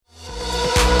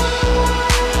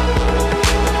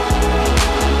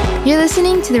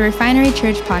listening to the Refinery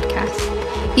Church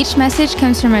podcast. Each message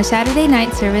comes from our Saturday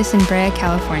night service in Brea,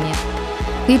 California.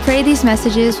 We pray these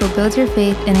messages will build your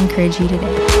faith and encourage you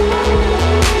today.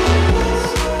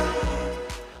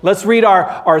 Let's read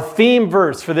our theme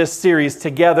verse for this series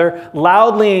together,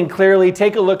 loudly and clearly.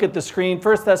 Take a look at the screen,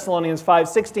 1 Thessalonians 5,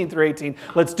 16 through 18.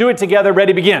 Let's do it together.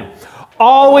 Ready, begin.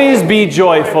 Always be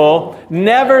joyful,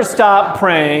 never stop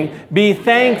praying, be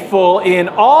thankful in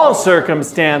all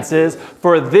circumstances,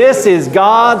 for this is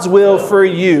God's will for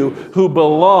you who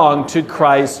belong to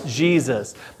Christ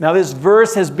Jesus. Now, this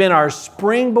verse has been our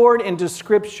springboard into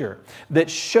Scripture that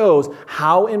shows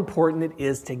how important it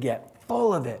is to get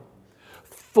full of it,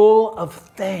 full of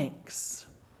thanks.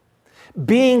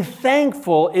 Being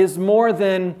thankful is more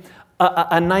than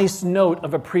a nice note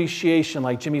of appreciation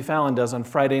like Jimmy Fallon does on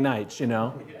Friday nights, you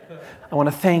know. I want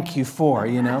to thank you for,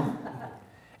 you know.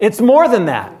 It's more than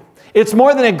that. It's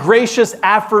more than a gracious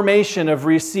affirmation of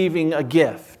receiving a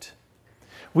gift.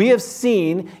 We have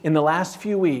seen in the last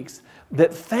few weeks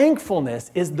that thankfulness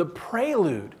is the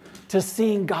prelude to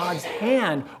seeing God's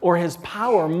hand or His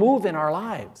power move in our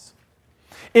lives.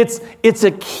 It's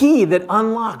a key that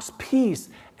unlocks peace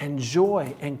and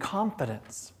joy and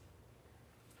confidence.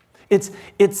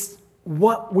 It's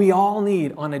what we all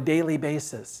need on a daily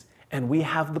basis, and we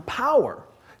have the power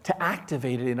to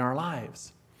activate it in our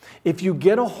lives. If you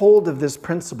get a hold of this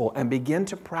principle and begin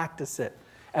to practice it,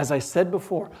 as I said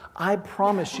before, I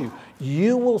promise you,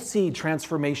 you will see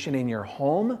transformation in your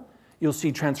home, you'll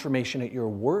see transformation at your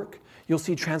work, you'll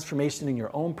see transformation in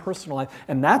your own personal life,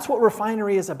 and that's what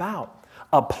Refinery is about,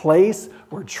 a place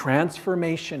where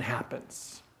transformation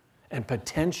happens and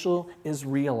potential is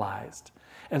realized.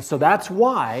 And so that's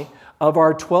why, of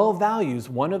our 12 values,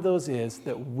 one of those is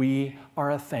that we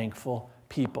are a thankful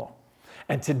people.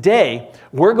 And today,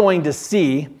 we're going to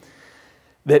see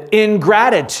that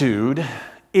ingratitude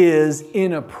is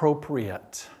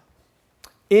inappropriate.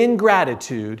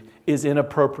 Ingratitude is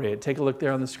inappropriate. Take a look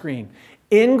there on the screen.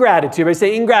 Ingratitude, everybody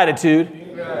say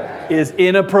ingratitude, is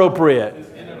inappropriate.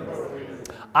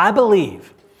 I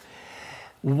believe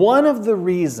one of the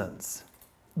reasons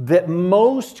that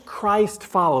most Christ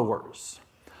followers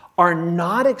are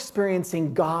not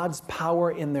experiencing God's power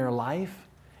in their life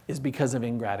is because of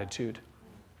ingratitude.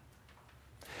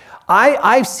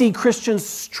 I see Christians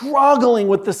struggling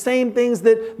with the same things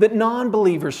that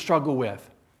non-believers struggle with.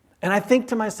 And I think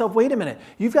to myself, wait a minute,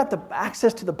 you've got the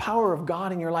access to the power of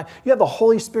God in your life. You have the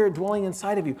Holy Spirit dwelling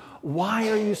inside of you. Why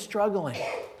are you struggling?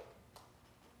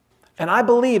 And I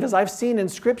believe, as I've seen in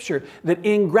Scripture, that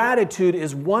ingratitude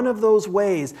is one of those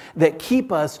ways that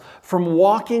keep us from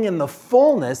walking in the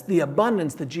fullness, the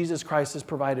abundance that Jesus Christ has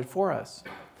provided for us.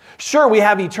 Sure, we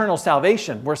have eternal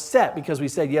salvation. We're set because we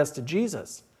said yes to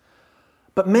Jesus.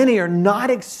 But many are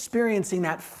not experiencing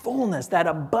that fullness, that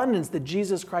abundance that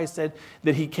Jesus Christ said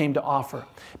that He came to offer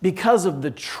because of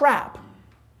the trap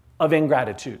of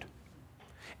ingratitude.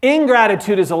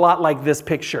 Ingratitude is a lot like this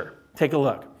picture. Take a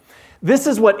look. This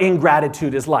is what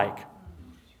ingratitude is like.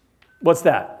 What's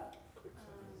that?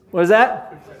 What is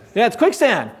that? Yeah, it's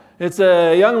quicksand. It's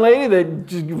a young lady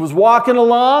that was walking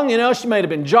along. You know, she might have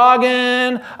been jogging.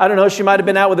 I don't know, she might have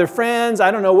been out with her friends. I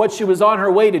don't know what she was on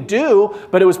her way to do,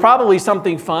 but it was probably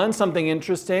something fun, something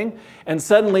interesting. And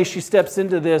suddenly she steps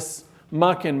into this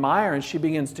muck and mire and she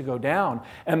begins to go down.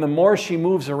 And the more she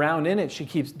moves around in it, she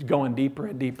keeps going deeper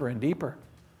and deeper and deeper.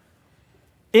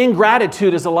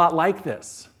 Ingratitude is a lot like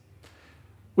this.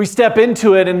 We step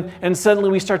into it and suddenly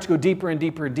we start to go deeper and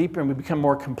deeper and deeper and we become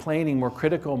more complaining, more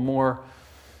critical, more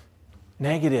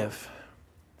negative.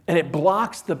 And it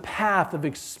blocks the path of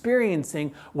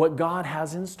experiencing what God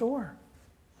has in store.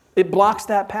 It blocks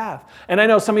that path. And I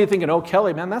know some of you are thinking, oh,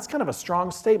 Kelly, man, that's kind of a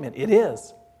strong statement. It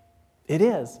is. It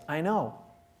is. I know.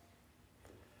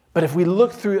 But if we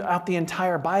look throughout the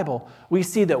entire Bible, we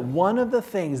see that one of the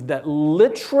things that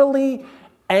literally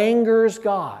angers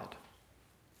God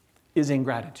is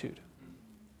ingratitude.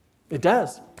 It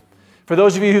does. For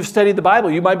those of you who've studied the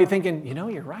Bible, you might be thinking, you know,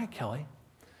 you're right, Kelly.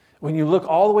 When you look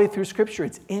all the way through Scripture,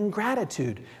 it's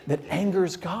ingratitude that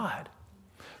angers God.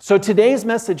 So today's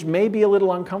message may be a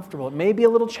little uncomfortable. It may be a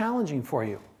little challenging for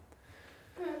you.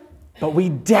 But we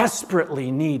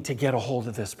desperately need to get a hold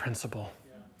of this principle.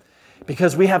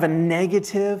 Because we have a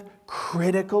negative,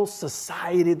 critical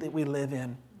society that we live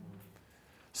in.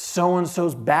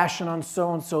 So-and-so's bashing on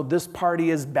so-and-so. This party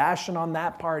is bashing on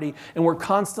that party. And we're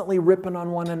constantly ripping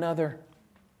on one another.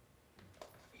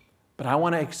 But I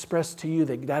want to express to you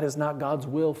that that is not God's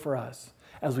will for us.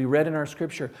 As we read in our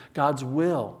Scripture, God's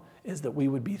will is that we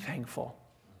would be thankful.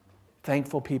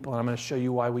 Thankful people. And I'm going to show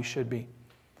you why we should be.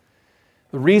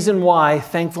 The reason why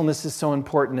thankfulness is so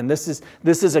important, and this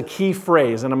is a key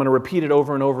phrase, and I'm going to repeat it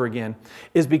over and over again,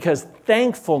 is because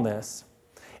thankfulness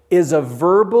is a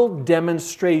verbal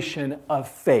demonstration of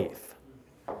faith.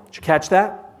 Did you catch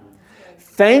that?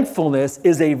 Thankfulness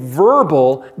is a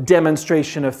verbal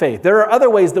demonstration of faith. There are other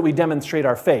ways that we demonstrate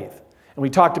our faith, and we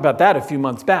talked about that a few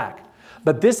months back.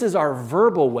 But this is our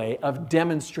verbal way of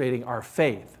demonstrating our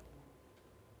faith.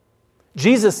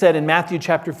 Jesus said in Matthew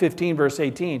chapter 15, verse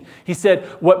 18, he said,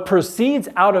 what proceeds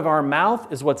out of our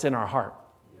mouth is what's in our heart.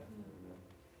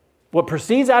 What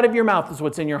proceeds out of your mouth is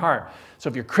what's in your heart. So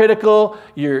if you're critical,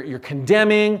 you're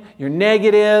condemning, you're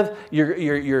negative,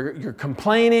 you're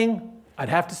complaining, I'd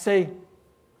have to say,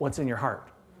 what's in your heart?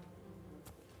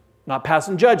 Not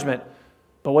passing judgment,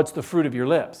 but what's the fruit of your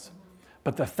lips?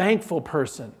 But the thankful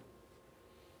person,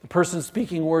 the person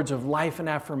speaking words of life and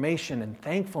affirmation and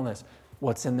thankfulness,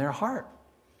 what's in their heart?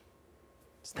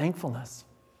 It's thankfulness.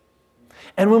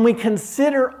 And when we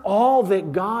consider all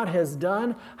that God has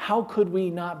done, how could we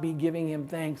not be giving Him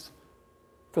thanks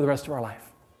for the rest of our life?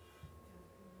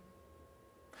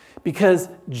 Because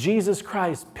Jesus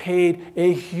Christ paid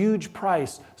a huge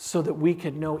price so that we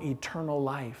could know eternal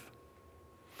life.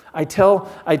 I tell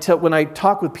when I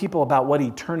talk with people about what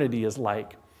eternity is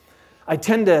like, I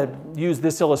tend to use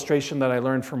this illustration that I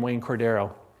learned from Wayne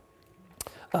Cordero,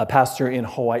 a pastor in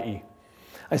Hawaii.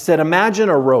 I said, imagine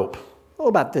a rope,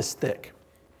 about this thick,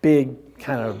 big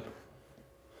kind of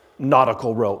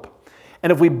nautical rope.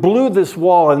 And if we blew this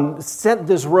wall and sent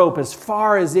this rope as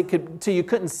far as it could, till you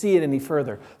couldn't see it any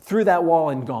further, through that wall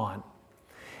and gone.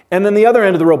 And then the other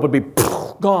end of the rope would be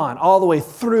gone all the way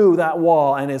through that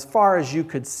wall and as far as you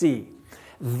could see.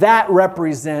 That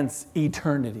represents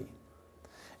eternity.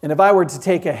 And if I were to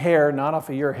take a hair, not off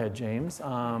of your head, James,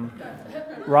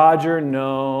 Roger,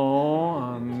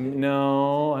 no.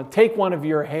 Take one of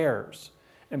your hairs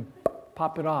and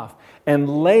pop it off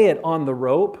and lay it on the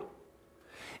rope.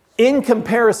 In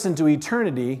comparison to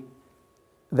eternity,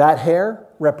 that hair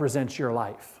represents your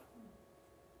life.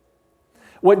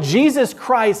 What Jesus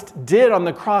Christ did on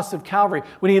the cross of Calvary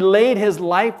when He laid His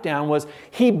life down was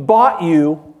He bought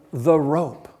you the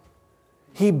rope.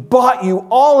 He bought you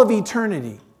all of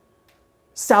eternity.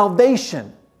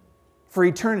 Salvation for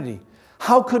eternity.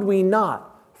 How could we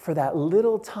not, for that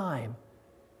little time,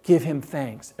 give Him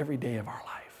thanks every day of our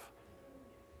life?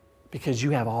 Because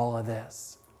you have all of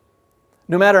this.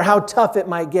 No matter how tough it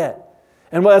might get.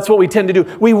 And that's what we tend to do.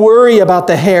 We worry about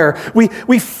the hair.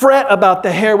 We fret about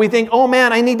the hair. We think, oh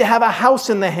man, I need to have a house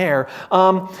in the hair.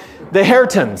 The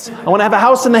Hairtons. I want to have a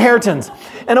house in the Hairtons.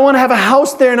 And I want to have a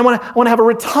house there, and I want to have a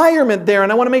retirement there,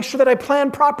 and I want to make sure that I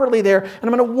plan properly there, and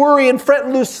I'm going to worry and fret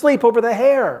and lose sleep over the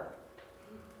hair.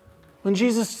 When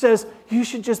Jesus says, you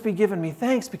should just be giving me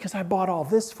thanks because I bought all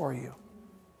this for you.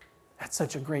 That's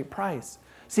such a great price.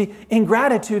 See,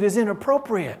 ingratitude is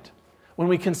inappropriate when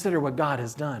we consider what God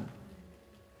has done.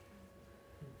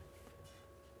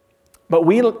 But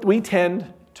we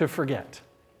tend to forget.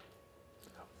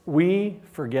 We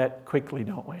forget quickly,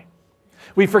 don't we?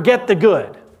 We forget the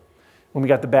good when we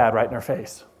got the bad right in our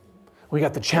face. We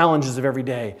got the challenges of every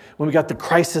day. When we got the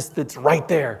crisis that's right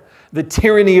there. The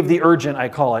tyranny of the urgent, I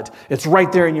call it. It's right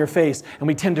there in your face. And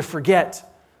we tend to forget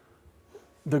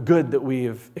the good that we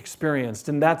have experienced.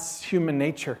 And that's human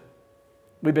nature.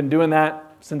 We've been doing that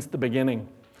since the beginning.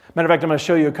 Matter of fact, I'm going to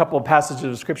show you a couple of passages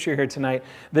of Scripture here tonight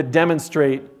that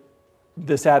demonstrate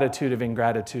this attitude of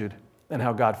ingratitude and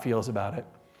how God feels about it.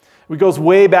 It goes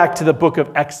way back to the book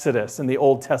of Exodus in the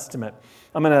Old Testament.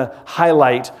 I'm going to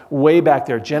highlight way back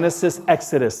there. Genesis,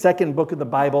 Exodus, second book of the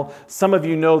Bible. Some of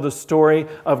you know the story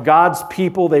of God's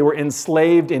people. They were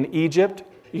enslaved in Egypt.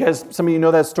 You guys, some of you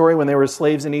know that story when they were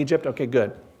slaves in Egypt? Okay,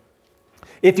 good.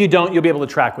 If you don't, you'll be able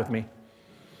to track with me.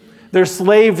 They're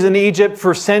slaves in Egypt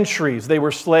for centuries. They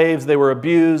were slaves. They were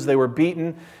abused. They were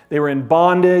beaten. They were in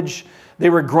bondage. They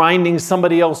were grinding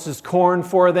somebody else's corn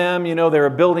for them. You know, they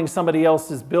were building somebody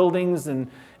else's buildings and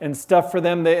stuff for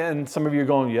them. And some of you are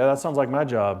going, yeah, that sounds like my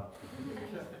job.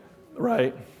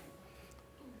 Right?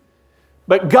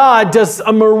 But God does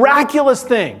a miraculous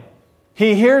thing.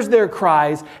 He hears their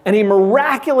cries and He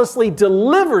miraculously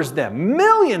delivers them,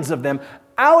 millions of them,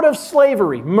 out of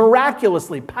slavery.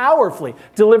 Miraculously, powerfully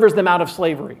delivers them out of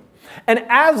slavery. And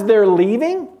as they're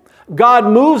leaving, God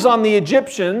moves on the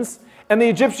Egyptians. And the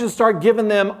Egyptians start giving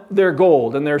them their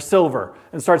gold and their silver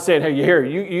and start saying, hey, here,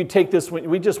 you take this.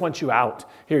 We just want you out.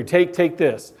 Here, take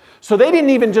this. So they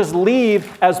didn't even just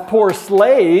leave as poor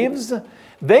slaves.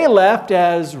 They left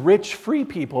as rich, free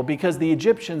people because the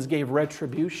Egyptians gave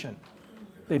retribution.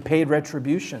 They paid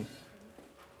retribution.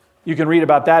 You can read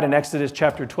about that in Exodus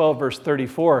chapter 12, verse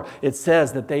 34. It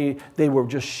says that they were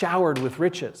just showered with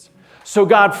riches. So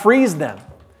God frees them.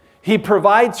 He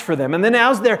provides for them. And then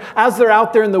as they're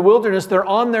out there in the wilderness, they're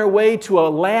on their way to a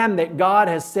land that God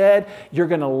has said, you're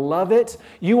going to love it.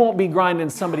 You won't be grinding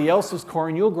somebody else's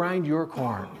corn. You'll grind your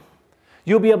corn.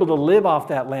 You'll be able to live off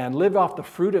that land, live off the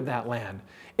fruit of that land.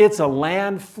 It's a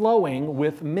land flowing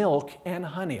with milk and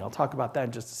honey. I'll talk about that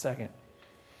in just a second.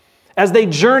 As they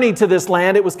journeyed to this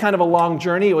land, it was kind of a long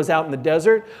journey. It was out in the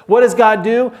desert. What does God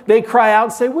do? They cry out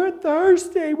and say, we're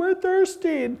thirsty, we're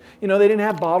thirsty. And, they didn't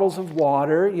have bottles of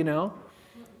water,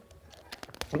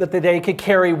 that they could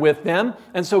carry with them.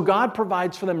 And so God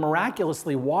provides for them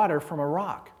miraculously water from a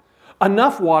rock.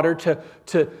 Enough water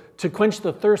to quench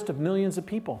the thirst of millions of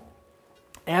people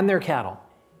and their cattle.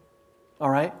 All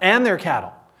right? And their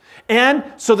cattle. And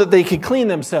so that they could clean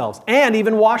themselves and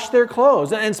even wash their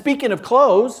clothes. And speaking of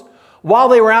clothes, while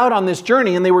they were out on this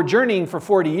journey, and they were journeying for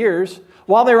 40 years,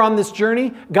 while they were on this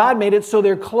journey, God made it so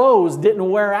their clothes didn't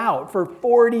wear out for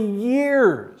 40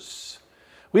 years.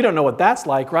 We don't know what that's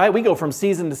like, right? We go from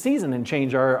season to season and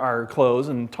change our clothes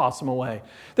and toss them away.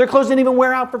 Their clothes didn't even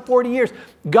wear out for 40 years.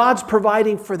 God's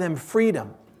providing for them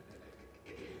freedom,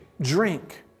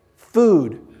 drink,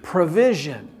 food,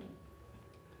 provision.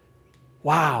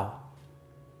 Wow.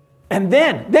 And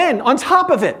then on top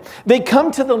of it, they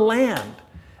come to the land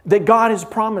that God has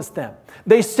promised them.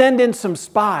 They send in some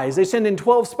spies. They send in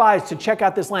 12 spies to check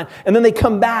out this land. And then they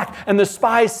come back and the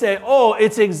spies say, oh,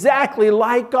 it's exactly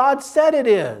like God said it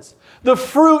is. The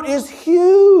fruit is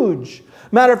huge.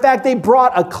 Matter of fact, they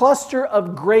brought a cluster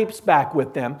of grapes back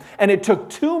with them. And it took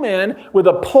 2 men with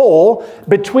a pole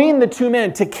between the 2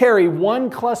 men to carry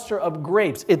one cluster of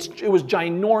grapes. It was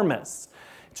ginormous.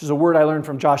 Which is a word I learned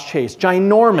from Josh Chase.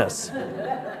 Ginormous.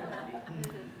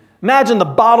 Imagine the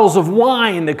bottles of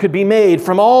wine that could be made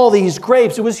from all these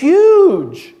grapes. It was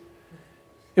huge.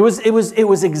 It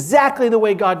was exactly the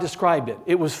way God described it.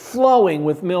 It was flowing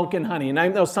with milk and honey. And I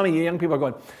know some of you young people are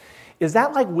going, is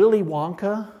that like Willy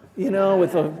Wonka?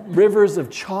 With the rivers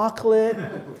of chocolate,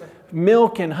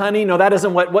 milk and honey? No, that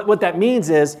isn't what that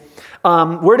means is,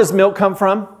 where does milk come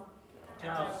from?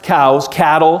 Cows,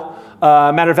 cattle.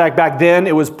 Matter of fact, back then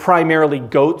it was primarily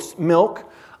goat's milk.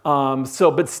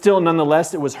 But still,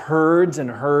 nonetheless, it was herds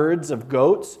and herds of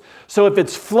goats. So if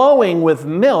it's flowing with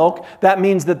milk, that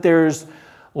means that there's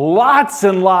lots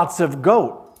and lots of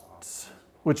goats,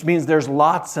 which means there's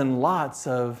lots and lots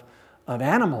of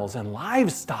animals and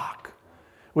livestock,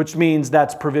 which means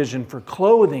that's provision for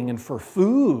clothing and for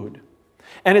food.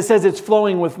 And it says it's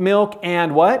flowing with milk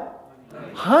and what?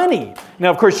 Honey.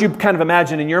 Now, of course, you kind of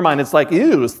imagine in your mind, it's like,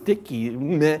 ew, sticky,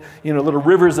 little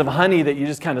rivers of honey that you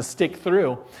just kind of stick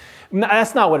through.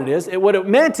 That's not what it is. What it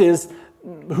meant is,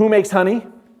 who makes honey?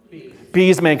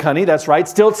 Bees make honey, that's right.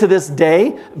 Still to this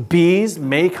day, bees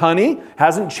make honey.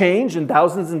 Hasn't changed in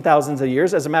thousands and thousands of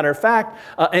years. As a matter of fact,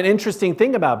 an interesting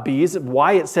thing about bees,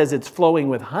 why it says it's flowing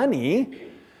with honey,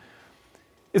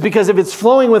 is because if it's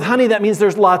flowing with honey, that means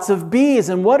there's lots of bees.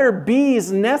 And what are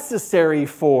bees necessary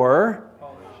for?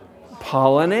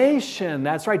 Pollination.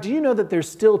 That's right. Do you know that there's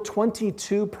still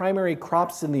 22 primary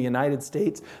crops in the United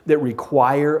States that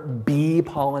require bee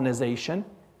pollination?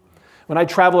 When I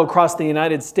travel across the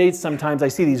United States, sometimes I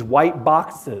see these white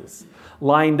boxes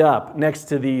lined up next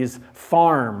to these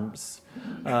farms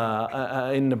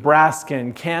in Nebraska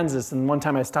and Kansas. And one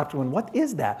time I stopped and went, what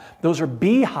is that? Those are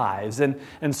beehives.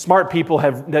 And smart people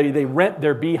they rent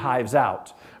their beehives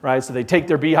out, right? So they take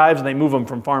their beehives and they move them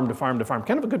from farm to farm to farm.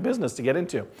 Kind of a good business to get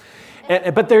into.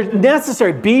 But they're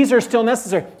necessary. Bees are still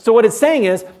necessary. So what it's saying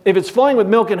is, if it's flowing with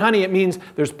milk and honey, it means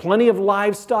there's plenty of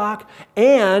livestock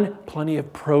and plenty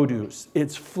of produce.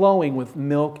 It's flowing with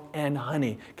milk and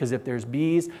honey. Because if there's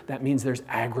bees, that means there's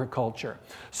agriculture.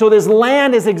 So this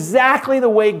land is exactly the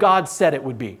way God said it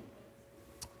would be.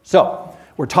 So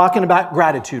we're talking about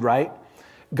gratitude, right?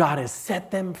 God has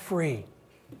set them free.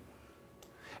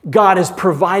 God has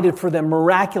provided for them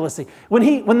miraculously.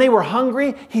 When they were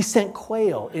hungry, He sent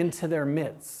quail into their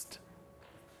midst.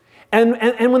 And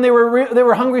when they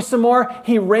were hungry some more,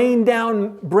 He rained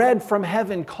down bread from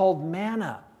heaven called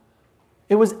manna.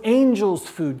 It was angels'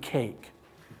 food cake,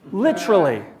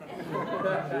 literally.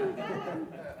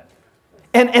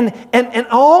 And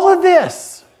all of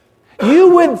this,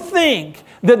 you would think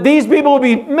that these people would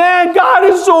be, man, God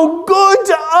is so good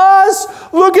to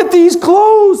us. Look at these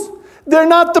clothes. They're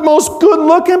not the most good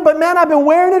looking, but man, I've been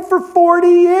wearing it for 40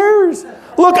 years.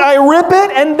 Look, I rip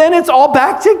it and then it's all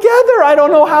back together. I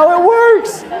don't know how it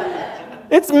works.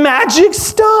 It's magic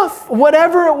stuff.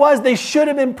 Whatever it was, they should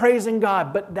have been praising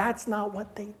God, but that's not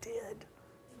what they did.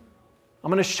 I'm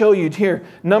going to show you here,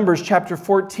 Numbers chapter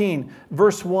 14,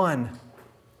 verse 1.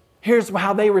 Here's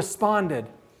how they responded.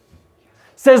 It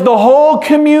says the whole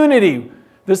community,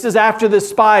 this is after the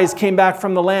spies came back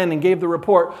from the land and gave the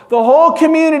report. The whole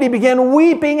community began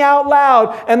weeping out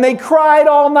loud, and they cried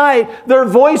all night. Their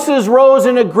voices rose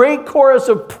in a great chorus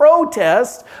of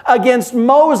protest against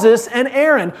Moses and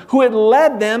Aaron, who had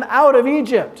led them out of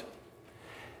Egypt.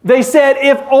 They said,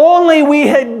 if only we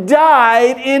had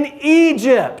died in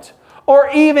Egypt, or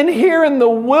even here in the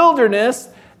wilderness.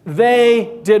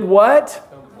 They did what?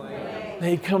 Complained.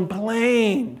 They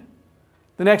complained.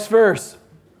 The next verse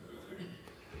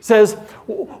says,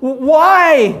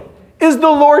 why is the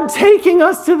Lord taking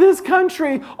us to this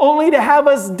country only to have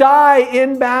us die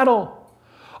in battle?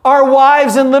 Our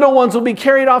wives and little ones will be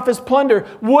carried off as plunder.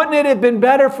 Wouldn't it have been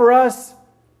better for us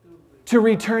to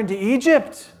return to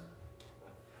Egypt?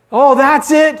 Oh,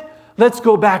 that's it. Let's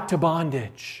go back to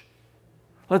bondage.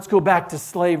 Let's go back to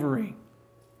slavery.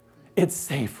 It's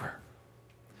safer.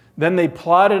 Then they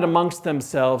plotted amongst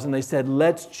themselves and they said,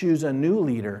 let's choose a new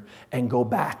leader and go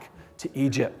back to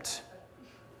Egypt.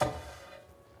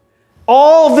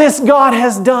 All this God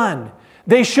has done.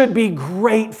 They should be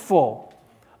grateful.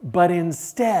 But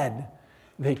instead,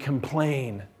 they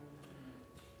complain.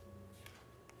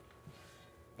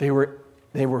 They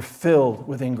were filled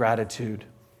with ingratitude.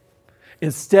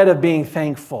 Instead of being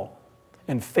thankful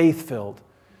and faith-filled,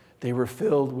 they were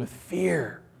filled with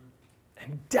fear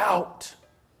and doubt.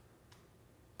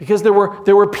 Because there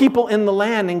were people in the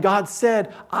land, and God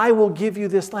said, I will give you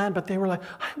this land. But they were like,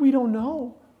 we don't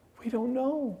know. We don't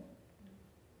know.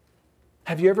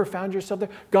 Have you ever found yourself there?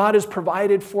 God has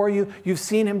provided for you. You've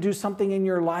seen Him do something in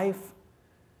your life.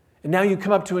 And now you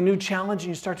come up to a new challenge and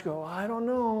you start to go, I don't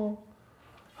know.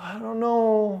 I don't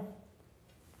know.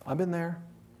 I've been there.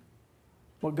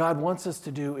 What God wants us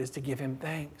to do is to give Him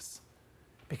thanks.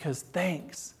 Because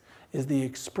thanks is the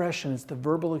expression, it's the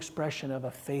verbal expression of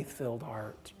a faith-filled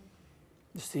heart.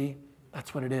 You see,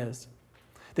 that's what it is.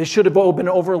 They should have been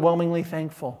overwhelmingly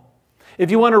thankful.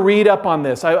 If you want to read up on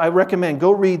this, I recommend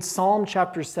go read Psalm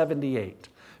chapter 78.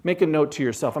 Make a note to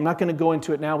yourself. I'm not going to go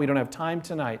into it now. We don't have time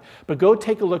tonight. But go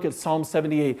take a look at Psalm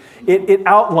 78. It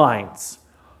outlines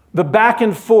the back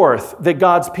and forth that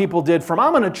God's people did from,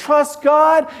 I'm going to trust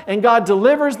God, and God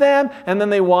delivers them, and then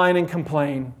they whine and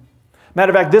complain.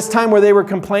 Matter of fact, this time where they were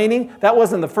complaining, that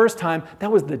wasn't the first time,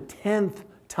 that was the 10th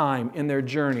time in their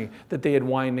journey that they had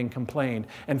whined and complained.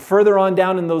 And further on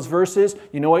down in those verses,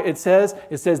 you know what it says?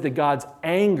 It says that God's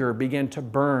anger began to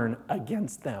burn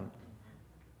against them.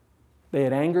 They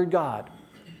had angered God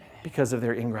because of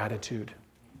their ingratitude.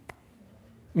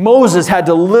 Moses had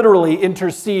to literally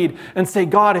intercede and say,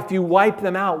 God, if you wipe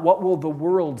them out, what will the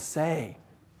world say?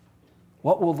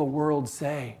 What will the world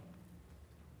say?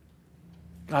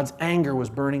 God's anger was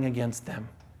burning against them.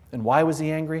 And why was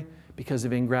He angry? Because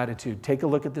of ingratitude. Take a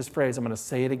look at this phrase. I'm going to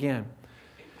say it again.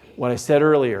 What I said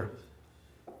earlier.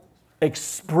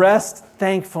 Expressed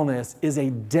thankfulness is a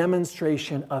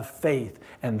demonstration of faith.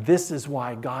 And this is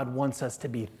why God wants us to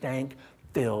be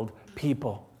thank-filled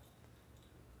people.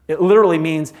 It literally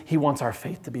means He wants our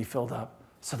faith to be filled up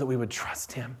so that we would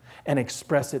trust Him and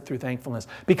express it through thankfulness.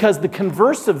 Because the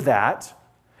converse of that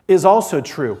is also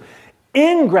true.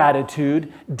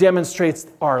 Ingratitude demonstrates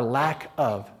our lack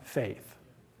of faith.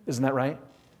 Isn't that right?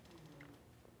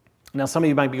 Now, some of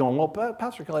you might be going, well,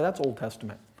 Pastor Kelly, that's Old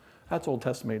Testament. That's Old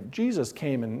Testament. Jesus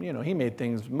came and, He made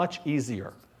things much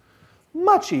easier.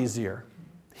 Much easier.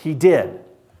 He did.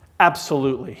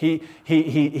 Absolutely.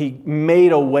 He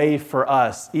made a way for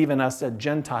us, even us as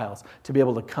Gentiles, to be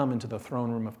able to come into the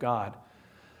throne room of God.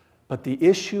 But the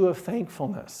issue of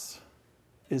thankfulness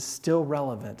is still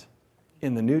relevant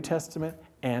in the New Testament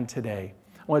and today.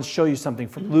 I want to show you something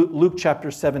from Luke chapter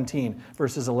 17,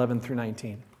 verses 11 through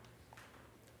 19.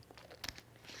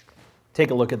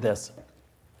 Take a look at this,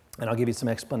 and I'll give you some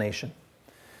explanation.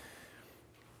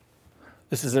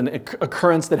 This is an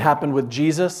occurrence that happened with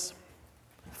Jesus.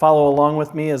 Follow along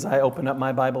with me as I open up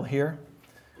my Bible here.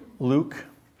 Luke,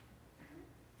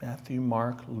 Matthew,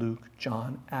 Mark, Luke,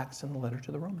 John, Acts, and the letter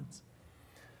to the Romans.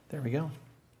 There we go.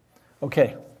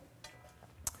 Okay.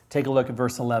 Take a look at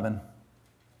verse 11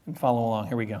 and follow along.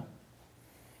 Here we go.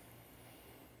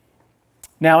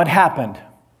 Now it happened,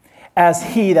 as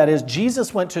he, that is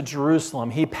Jesus, went to Jerusalem,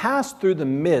 he passed through the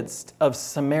midst of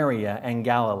Samaria and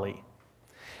Galilee.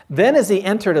 Then as he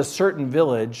entered a certain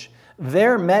village,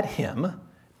 there met him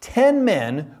 10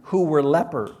 men who were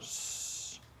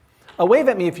lepers. Wave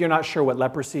at me if you're not sure what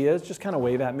leprosy is. Just kind of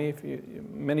wave at me.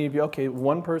 Many of you, okay,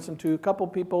 one person, two, a couple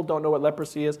people don't know what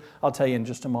leprosy is. I'll tell you in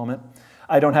just a moment.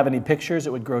 I don't have any pictures.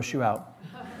 It would gross you out.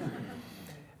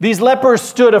 These lepers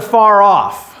stood afar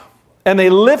off, and they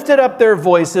lifted up their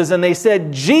voices, and they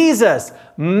said, Jesus,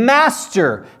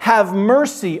 Master, have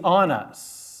mercy on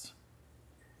us.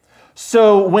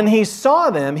 So when he saw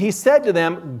them, he said to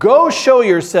them, go show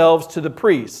yourselves to the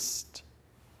priest.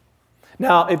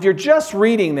 Now, if you're just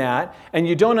reading that and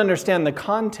you don't understand the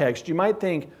context, you might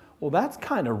think, well, that's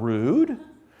kind of rude.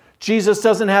 Jesus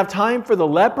doesn't have time for the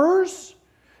lepers?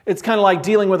 It's kind of like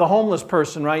dealing with a homeless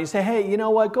person, right? You say, hey, you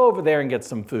know what? Go over there and get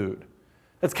some food.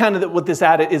 That's kind of what this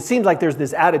attitude, it seems like there's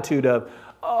this attitude of,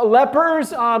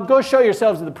 lepers, go show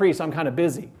yourselves to the priest. I'm kind of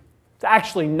busy. It's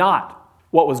actually not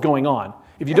what was going on.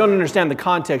 If you don't understand the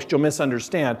context, you'll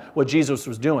misunderstand what Jesus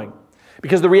was doing.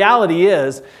 Because the reality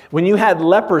is, when you had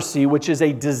leprosy, which is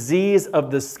a disease of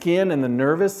the skin and the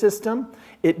nervous system,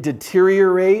 it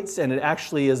deteriorates and it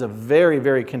actually is a very,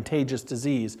 very contagious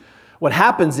disease. What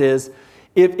happens is,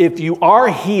 if you are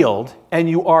healed and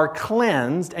you are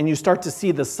cleansed and you start to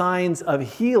see the signs of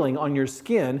healing on your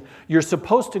skin, you're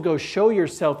supposed to go show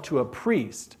yourself to a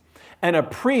priest. And a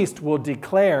priest will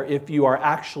declare if you are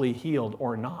actually healed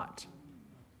or not.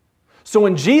 So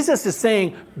when Jesus is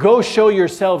saying, go show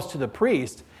yourselves to the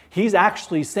priest, he's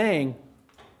actually saying,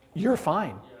 you're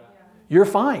fine. You're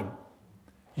fine.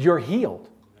 You're healed.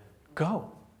 Go.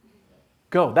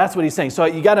 Go. That's what he's saying. So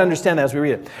you got to understand that as we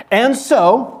read it. And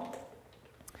so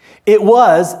it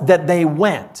was that they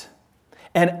went.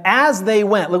 And as they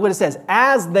went, look what it says,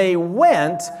 as they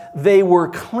went, they were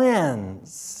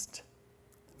cleansed.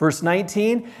 Verse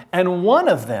 19, and one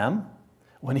of them,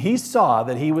 when he saw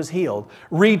that he was healed,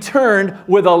 returned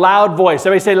with a loud voice.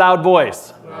 Everybody say loud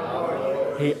voice.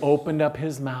 Loud voice. He opened up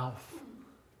his mouth.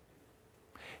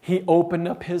 He opened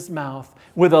up his mouth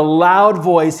with a loud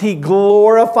voice. He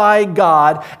glorified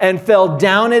God and fell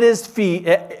down at his feet,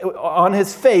 on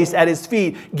his face at his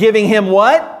feet, giving him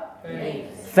what?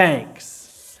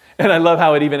 Thanks. And I love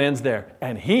how it even ends there.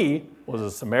 And he was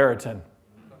a Samaritan,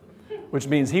 which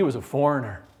means he was a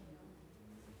foreigner.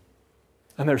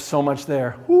 And there's so much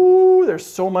there. Ooh, there's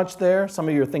so much there. Some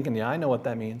of you are thinking, yeah, I know what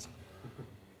that means.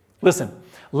 Listen,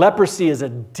 leprosy is a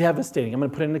devastating, I'm going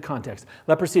to put it into context.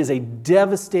 Leprosy is a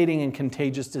devastating and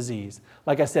contagious disease.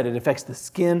 Like I said, it affects the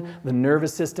skin, the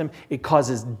nervous system. It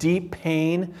causes deep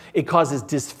pain. It causes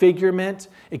disfigurement.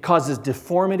 It causes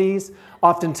deformities.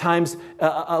 Oftentimes,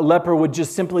 a leper would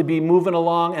just simply be moving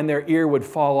along and their ear would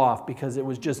fall off because it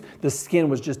was just, the skin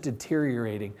was just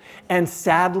deteriorating. And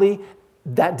sadly,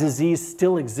 that disease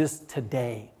still exists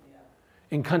today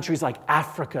in countries like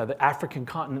Africa, the African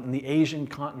continent, and the Asian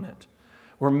continent,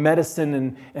 where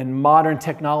medicine and modern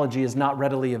technology is not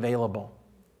readily available.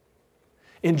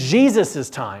 In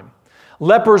Jesus' time,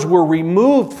 lepers were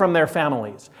removed from their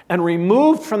families and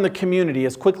removed from the community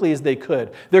as quickly as they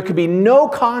could. There could be no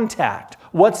contact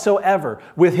whatsoever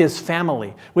with his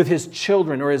family, with his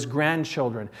children or his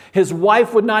grandchildren. His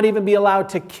wife would not even be allowed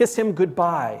to kiss him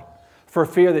goodbye for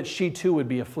fear that she too would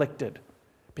be afflicted,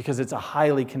 because it's a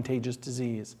highly contagious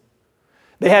disease.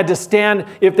 They had to stand,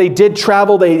 if they did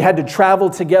travel, they had to travel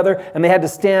together, and they had to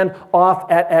stand off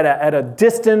at a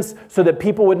distance so that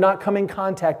people would not come in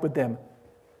contact with them.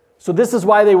 So this is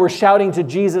why they were shouting to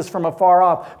Jesus from afar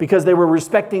off, because they were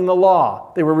respecting the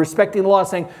law. They were respecting the law,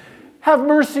 saying, have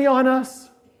mercy on us.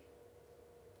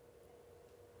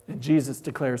 And Jesus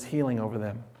declares healing over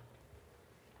them.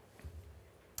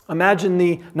 Imagine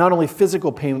the not only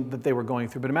physical pain that they were going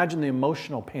through, but imagine the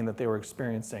emotional pain that they were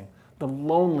experiencing, the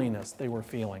loneliness they were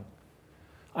feeling.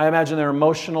 I imagine their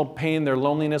emotional pain, their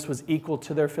loneliness was equal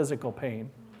to their physical pain.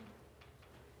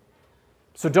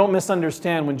 So don't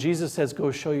misunderstand when Jesus says,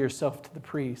 go show yourself to the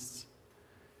priests.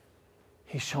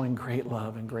 He's showing great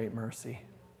love and great mercy.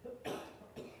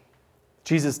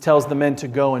 Jesus tells the men to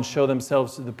go and show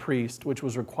themselves to the priest, which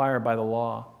was required by the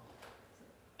law.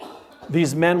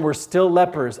 These men were still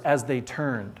lepers as they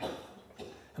turned.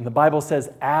 And the Bible says,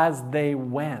 as they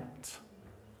went,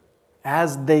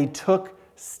 as they took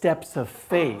steps of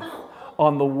faith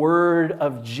on the word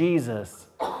of Jesus,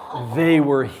 they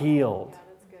were healed.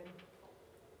 It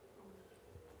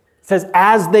says,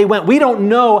 as they went. We don't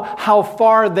know how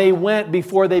far they went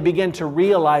before they began to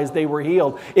realize they were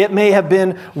healed. It may have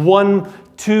been 1,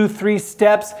 2, 3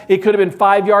 steps. It could have been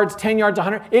 5 yards, 10 yards,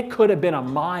 100. It could have been a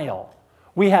mile.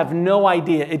 We have no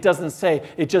idea. It doesn't say.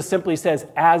 It just simply says,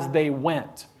 as they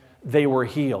went, they were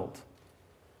healed.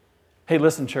 Hey,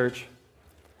 listen, church.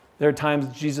 There are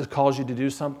times Jesus calls you to do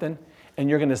something, and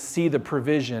you're going to see the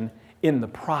provision in the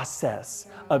process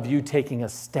of you taking a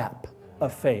step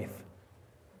of faith.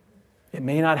 It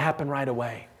may not happen right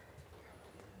away,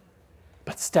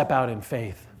 but step out in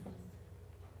faith.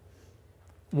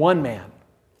 One man,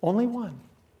 only one,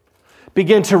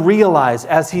 began to realize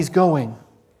as he's going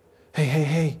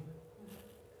Hey.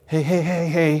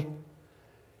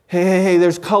 Hey,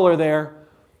 there's color there.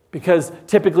 Because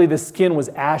typically the skin was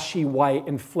ashy white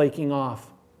and flaking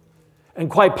off. And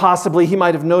quite possibly he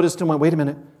might have noticed and went, wait a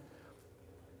minute.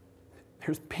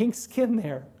 There's pink skin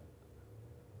there.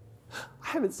 I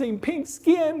haven't seen pink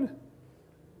skin.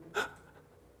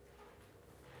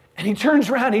 And he turns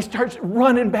around, he starts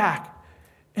running back.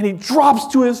 And he drops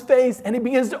to his face and he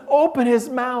begins to open his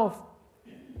mouth.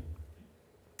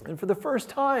 And for the first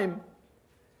time,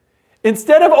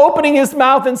 instead of opening his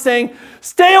mouth and saying,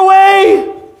 "Stay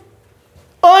away!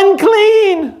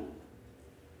 Unclean!"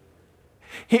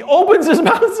 he opens his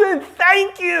mouth and says,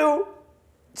 "Thank you,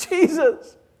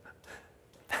 Jesus.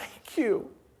 Thank you."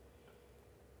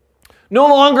 No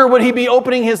longer would he be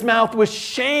opening his mouth with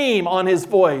shame on his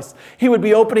voice. He would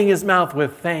be opening his mouth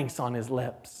with thanks on his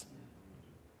lips.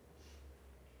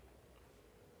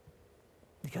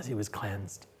 Because he was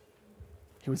cleansed.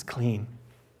 He was clean.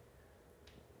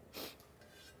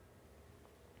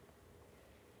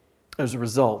 As a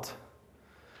result,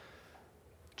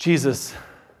 Jesus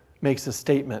makes a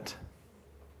statement.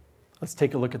 Let's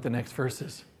take a look at the next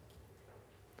verses.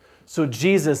 So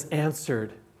Jesus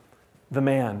answered the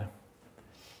man,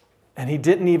 and he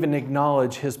didn't even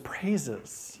acknowledge his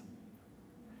praises.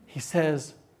 He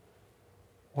says,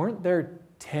 "Weren't there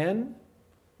 10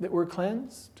 that were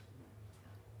cleansed?"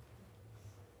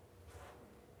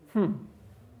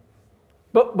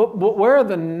 But where are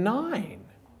the 9?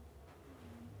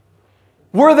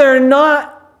 Were there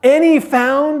not any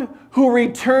found who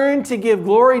returned to give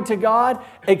glory to God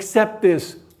except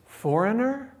this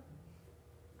foreigner?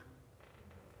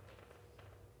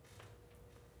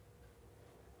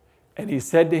 And he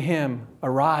said to him,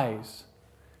 "Arise,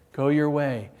 go your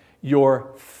way.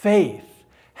 Your faith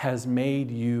has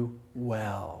made you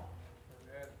well."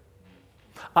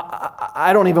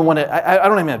 I don't even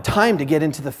have time to get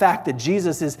into the fact that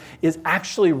Jesus is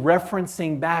actually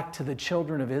referencing back to the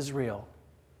children of Israel.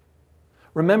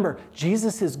 Remember,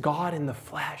 Jesus is God in the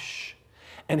flesh,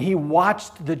 and he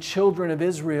watched the children of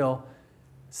Israel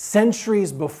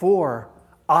centuries before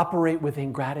operate with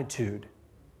ingratitude.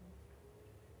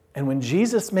 And when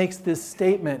Jesus makes this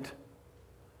statement,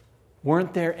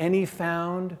 "Weren't there any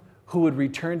found who would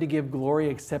return to give glory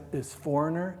except this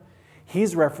foreigner?"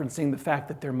 He's referencing the fact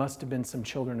that there must have been some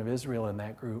children of Israel in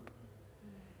that group.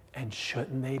 And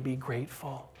shouldn't they be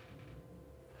grateful?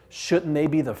 Shouldn't they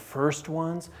be the first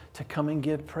ones to come and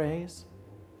give praise?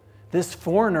 This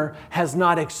foreigner has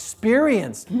not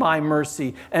experienced my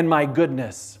mercy and my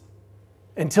goodness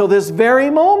until this very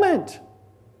moment.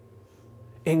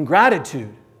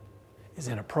 Ingratitude is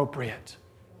inappropriate.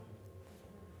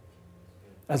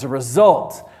 As a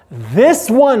result, this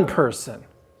one person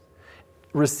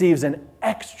receives an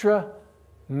extra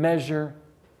measure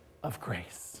of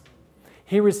grace.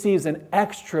 He receives an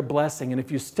extra blessing. And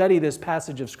if you study this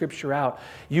passage of Scripture out,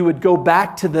 you would go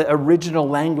back to the original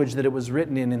language that it was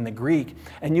written in the Greek,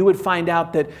 and you would find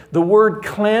out that the word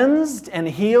cleansed and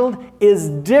healed is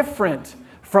different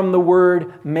from the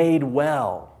word made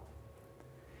well.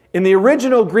 In the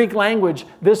original Greek language,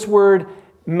 this word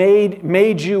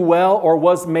made you well or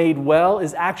was made well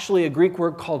is actually a Greek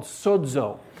word called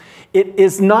sozo. It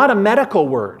is not a medical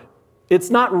word. It's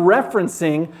not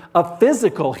referencing a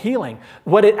physical healing.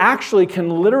 What it actually can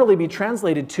literally be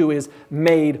translated to is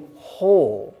made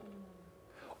whole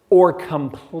or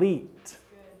complete.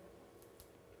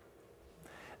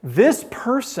 This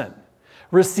person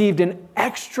received an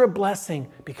extra blessing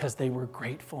because they were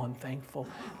grateful and thankful.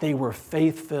 They were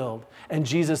faith-filled. And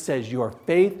Jesus says, "Your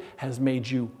faith has made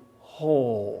you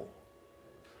whole."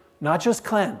 Not just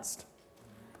cleansed,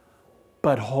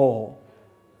 but whole.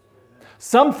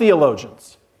 Some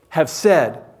theologians have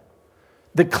said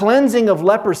the cleansing of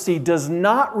leprosy does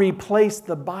not replace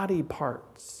the body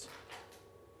parts.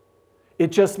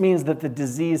 It just means that the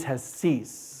disease has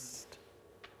ceased.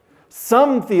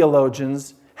 Some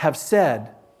theologians have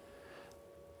said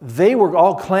they were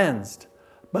all cleansed,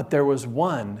 but there was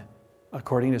one,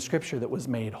 according to Scripture, that was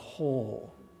made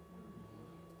whole.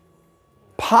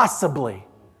 Possibly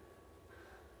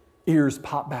ears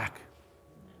pop back.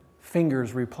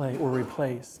 Fingers were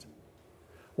replaced.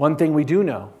 One thing we do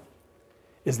know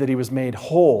is that he was made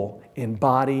whole in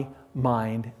body,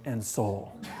 mind, and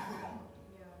soul.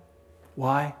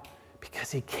 Why?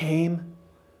 Because he came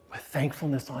with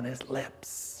thankfulness on his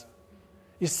lips.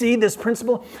 You see this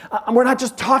principle? We're not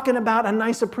just talking about a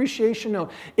nice appreciation note.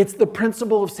 It's the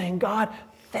principle of saying, "God,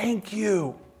 thank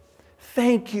you.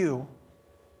 Thank you."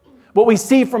 What we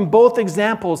see from both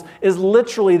examples is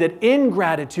literally that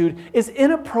ingratitude is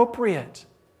inappropriate.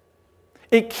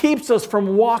 It keeps us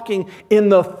from walking in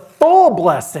the full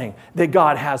blessing that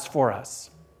God has for us.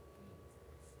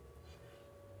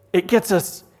 It gets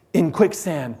us in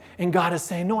quicksand, and God is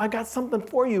saying, no, I got something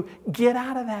for you. Get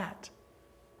out of that.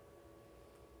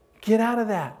 Get out of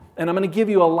that. And I'm going to give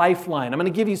you a lifeline. I'm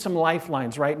going to give you some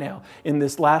lifelines right now in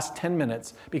this last 10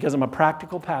 minutes because I'm a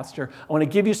practical pastor. I want to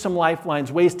give you some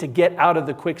lifelines, ways to get out of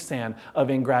the quicksand of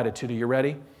ingratitude. Are you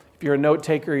ready? If you're a note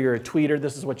taker, you're a tweeter,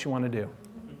 this is what you want to do.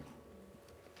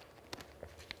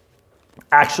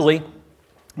 Actually,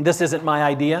 this isn't my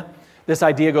idea. This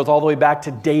idea goes all the way back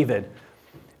to David.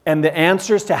 And the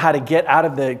answers to how to get out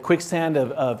of the quicksand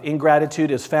of ingratitude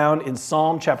is found in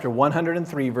Psalm chapter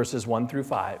 103, verses 1 through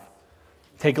 5.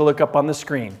 Take a look up on the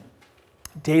screen.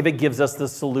 David gives us the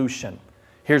solution.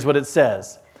 Here's what it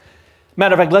says.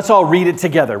 Matter of fact, let's all read it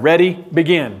together. Ready?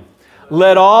 Begin.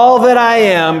 Let all that I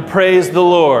am praise the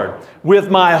Lord.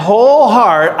 With my whole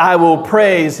heart I will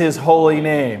praise his holy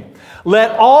name.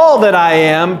 Let all that I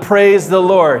am praise the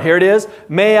Lord. Here it is.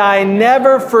 May I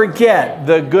never forget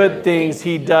the good things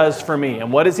he does for me.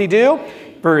 And what does he do?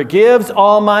 Forgives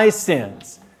all my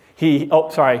sins.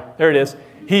 There it is.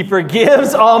 He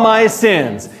forgives all my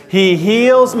sins. He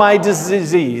heals my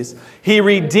disease. He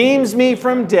redeems me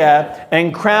from death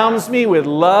and crowns me with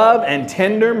love and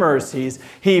tender mercies.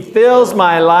 He fills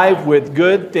my life with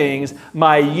good things.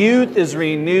 My youth is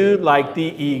renewed like the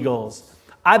eagles.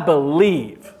 I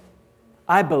believe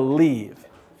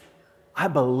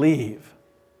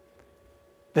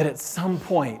that at some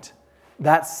point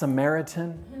that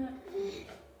Samaritan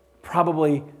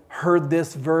probably heard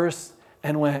this verse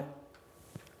and went,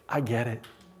 I get it.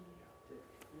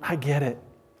 I get it.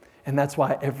 And that's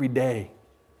why every day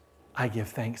I give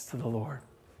thanks to the Lord.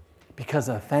 Because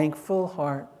a thankful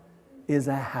heart is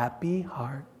a happy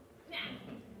heart.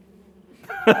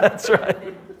 That's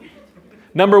right.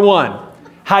 Number one,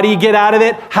 how do you get out of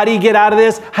it? How do you get out of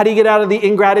this? How do you get out of the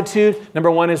ingratitude?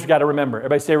 Number one is you got to remember.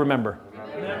 Everybody say remember.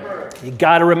 Remember. You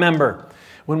got to remember.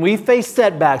 When we face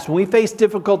setbacks, when we face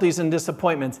difficulties and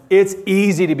disappointments, it's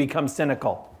easy to become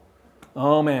cynical.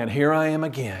 Oh man, here I am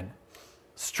again,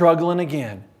 struggling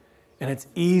again. And it's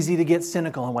easy to get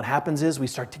cynical. And what happens is we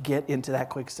start to get into that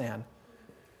quicksand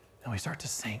and we start to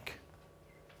sink.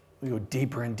 We go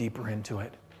deeper and deeper into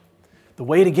it. The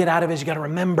way to get out of it is you got to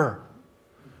remember.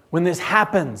 When this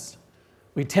happens,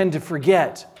 we tend to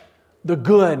forget the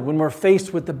good when we're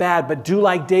faced with the bad. But do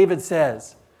like David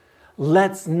says,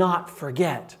 let's not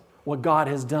forget what God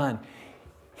has done.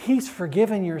 He's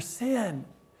forgiven your sin.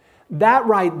 That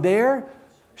right there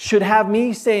should have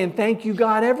me saying, thank you,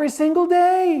 God, every single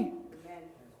day.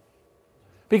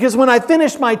 Because when I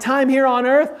finish my time here on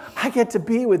earth, I get to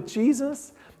be with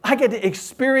Jesus. I get to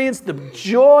experience the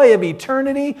joy of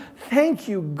eternity. Thank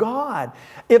you, God.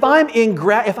 If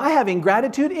I have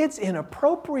ingratitude, it's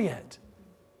inappropriate.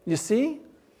 You see?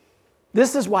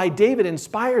 This is why David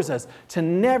inspires us to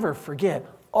never forget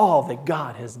all that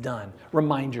God has done.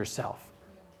 Remind yourself.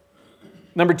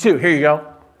 Number two, here you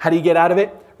go. How do you get out of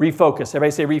it? Refocus.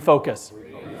 Everybody say refocus.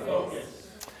 Refocus.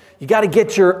 You got to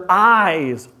get your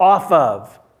eyes off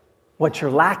of what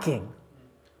you're lacking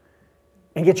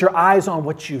and get your eyes on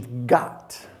what you've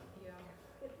got.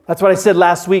 That's what I said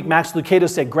last week. Max Lucado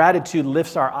said gratitude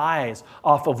lifts our eyes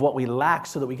off of what we lack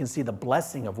so that we can see the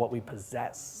blessing of what we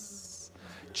possess.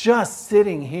 Just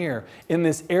sitting here in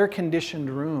this air-conditioned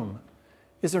room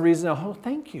is a reason to,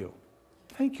 thank you.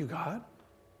 Thank you, God.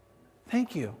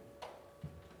 Thank you.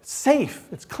 It's safe.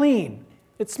 It's clean.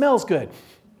 It smells good.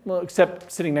 Well,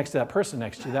 except sitting next to that person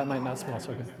next to you. That might not smell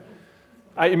so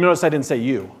good. You notice I didn't say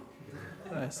you.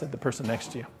 I said the person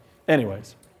next to you.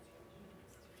 Anyways.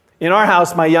 In our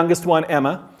house, my youngest one,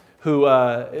 Emma, who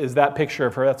is that picture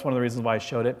of her. That's one of the reasons why I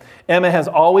showed it. Emma has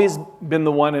always been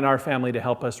the one in our family to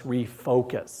help us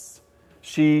refocus.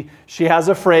 She has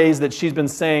a phrase that she's been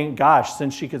saying, gosh,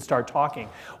 since she could start talking.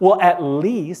 Well, at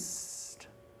least,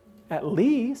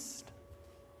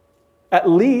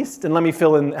 and let me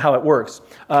fill in how it works.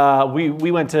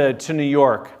 We went to New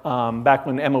York back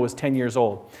when Emma was 10 years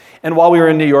old. And while we were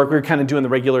in New York, we were kind of doing the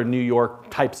regular New York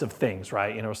types of things,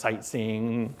 right? You know,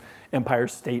 sightseeing, Empire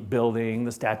State Building,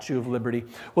 the Statue of Liberty.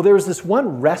 Well, there was this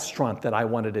one restaurant that I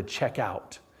wanted to check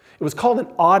out. It was called an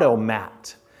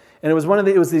Automat. And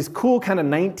it was these cool kind of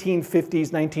 1950s,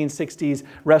 1960s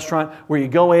restaurant where you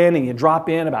go in and you drop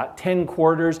in about 10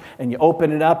 quarters and you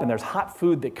open it up and there's hot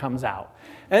food that comes out.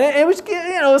 And it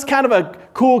was kind of a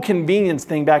cool convenience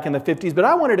thing back in the 50s, but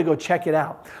I wanted to go check it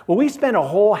out. Well, we spent a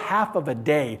whole half of a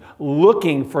day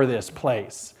looking for this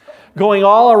place. going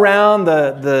all around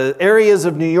the areas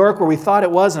of New York where we thought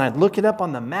it was, and I'd look it up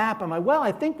on the map. I'm like, well,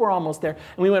 I think we're almost there.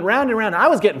 And we went round and round, and I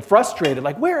was getting frustrated,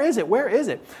 like, where is it? Where is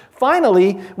it?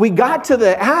 Finally, we got to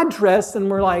the address, and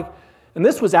we're like, and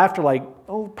this was after like,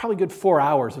 probably good 4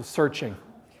 hours of searching.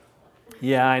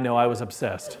 Yeah, I know, I was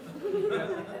obsessed.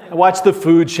 I watch the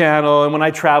Food Channel, and when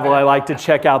I travel, I like to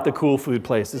check out the cool food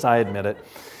places, I admit it.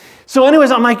 So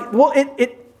anyways, I'm like, well,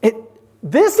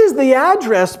 this is the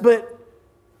address, but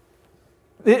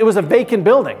it was a vacant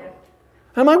building.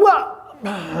 I'm like,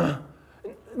 well,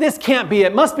 this can't be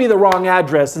it. Must be the wrong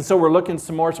address. And so we're looking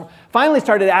some more. Finally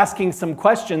started asking some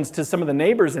questions to some of the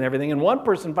neighbors and everything. And one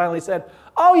person finally said,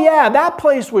 oh yeah, that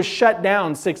place was shut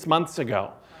down 6 months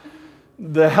ago.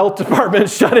 The health department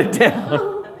shut it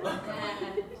down.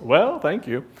 Well, thank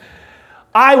you.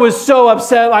 I was so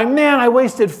upset. Like, man, I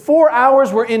wasted 4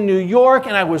 hours. We're in New York,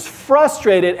 and I was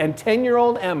frustrated. And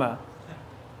 10-year-old Emma,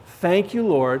 thank you,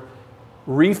 Lord,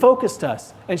 refocused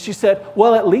us. And she said,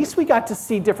 well, at least we got to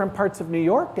see different parts of New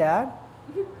York, Dad.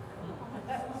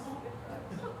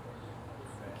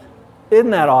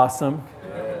 Isn't that awesome?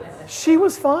 She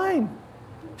was fine.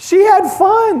 She had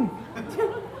fun.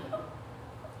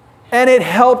 And it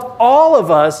helped all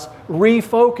of us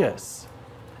refocus.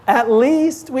 At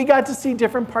least we got to see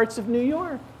different parts of New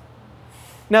York.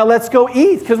 Now let's go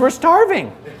eat because we're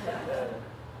starving.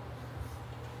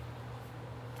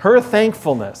 Her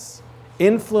thankfulness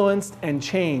influenced and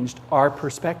changed our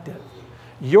perspective.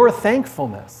 Your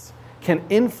thankfulness can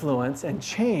influence and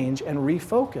change and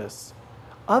refocus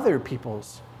other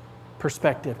people's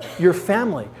perspective, your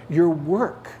family, your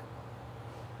work,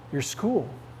 your school.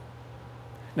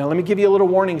 Now, let me give you a little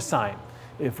warning sign.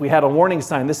 If we had a warning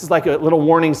sign, this is like a little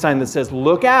warning sign that says,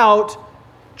 look out,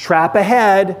 trap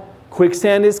ahead,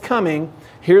 quicksand is coming.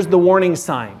 Here's the warning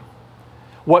sign.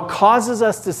 What causes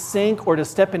us to sink or to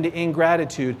step into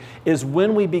ingratitude is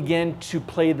when we begin to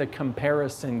play the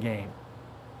comparison game.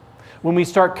 When we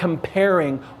start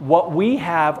comparing what we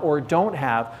have or don't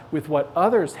have with what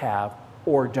others have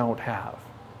or don't have.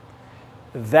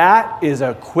 That is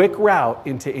a quick route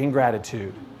into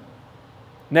ingratitude.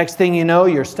 Next thing you know,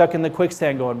 you're stuck in the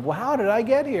quicksand going, well, how did I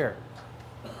get here?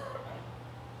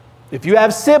 If you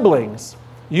have siblings,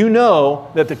 you know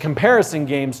that the comparison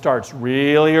game starts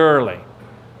really early.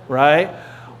 Right?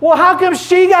 Well, how come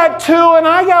she got 2 and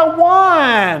I got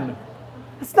 1?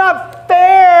 It's not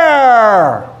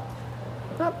fair.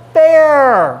 It's not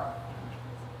fair.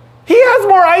 He has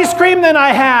more ice cream than I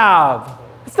have.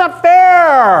 It's not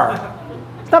fair.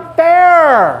 It's not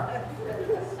fair.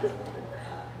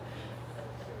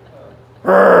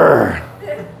 Urgh.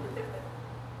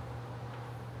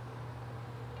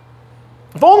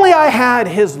 If only I had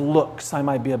his looks, I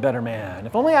might be a better man.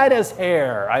 If only I had his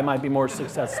hair, I might be more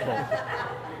successful.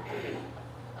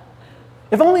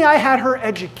 If only I had her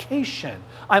education,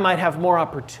 I might have more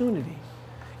opportunity.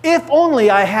 If only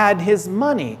I had his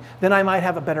money, then I might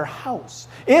have a better house.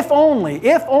 If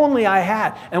only I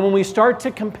had. And when we start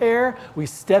to compare, we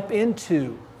step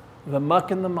into the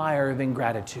muck and the mire of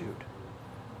ingratitude.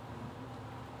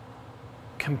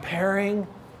 Comparing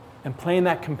and playing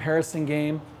that comparison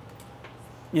game,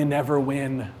 you never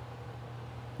win.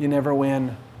 You never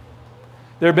win.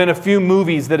 There have been a few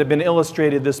movies that have been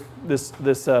illustrated this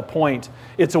point.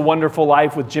 It's a Wonderful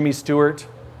Life with Jimmy Stewart.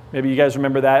 Maybe you guys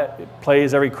remember that. It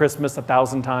plays every Christmas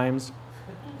 1,000 times.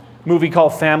 Movie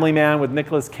called Family Man with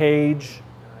Nicolas Cage.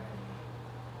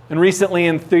 And recently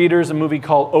in theaters, a movie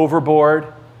called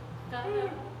Overboard.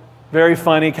 Very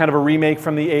funny, kind of a remake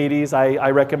from the 80s. I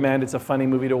recommend. It's a funny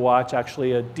movie to watch,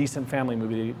 actually a decent family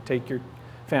movie to take your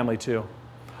family to.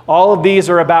 All of these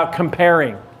are about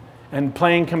comparing and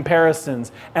playing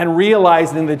comparisons and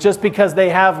realizing that just because they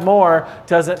have more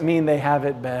doesn't mean they have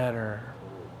it better.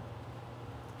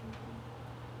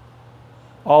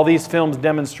 All these films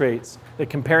demonstrates that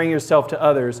comparing yourself to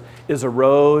others is a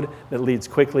road that leads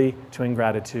quickly to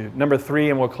ingratitude. Number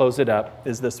 3, and we'll close it up,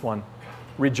 is this one.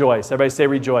 Rejoice. Everybody say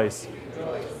rejoice.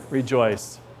 Rejoice.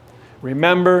 Rejoice.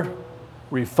 Remember,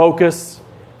 refocus,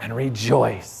 and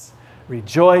rejoice.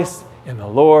 Rejoice in the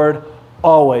Lord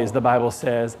always, the Bible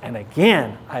says. And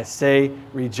again, I say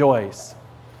rejoice.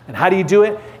 And how do you do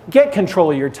it? Get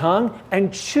control of your tongue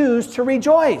and choose to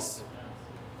rejoice.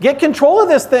 Get control of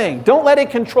this thing. Don't let it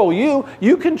control you.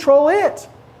 You control it.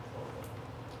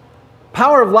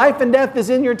 Power of life and death is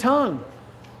in your tongue.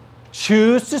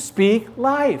 Choose to speak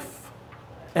life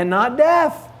and not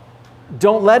death.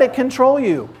 Don't let it control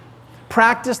you.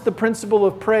 Practice the principle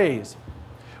of praise.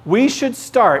 We should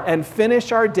start and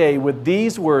finish our day with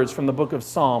these words from the book of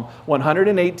Psalm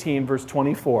 118, verse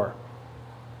 24.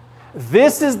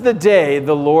 This is the day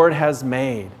the Lord has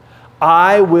made.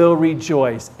 I will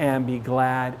rejoice and be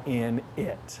glad in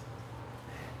it.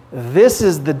 This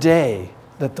is the day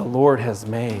that the Lord has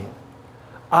made.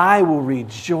 I will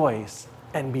rejoice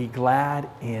and be glad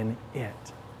in it.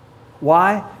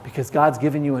 Why? Because God's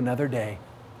given you another day.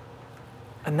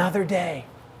 Another day.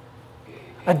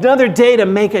 Another day to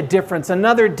make a difference.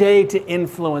 Another day to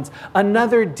influence.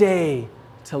 Another day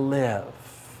to live.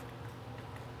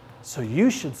 So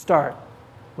you should start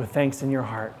with thanks in your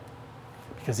heart.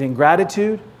 Because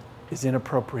ingratitude is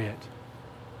inappropriate.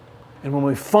 And when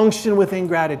we function with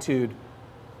ingratitude,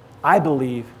 I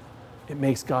believe it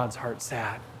makes God's heart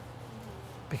sad.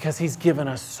 Because He's given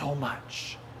us so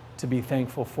much to be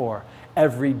thankful for.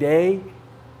 Every day,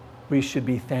 we should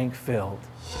be thank-filled.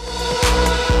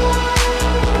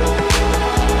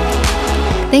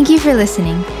 Thank you for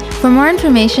listening. For more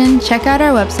information, check out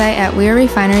our website at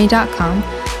wearerefinery.com,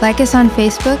 like us on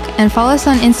Facebook, and follow us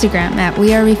on Instagram at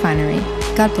wearerefinery.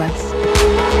 God bless.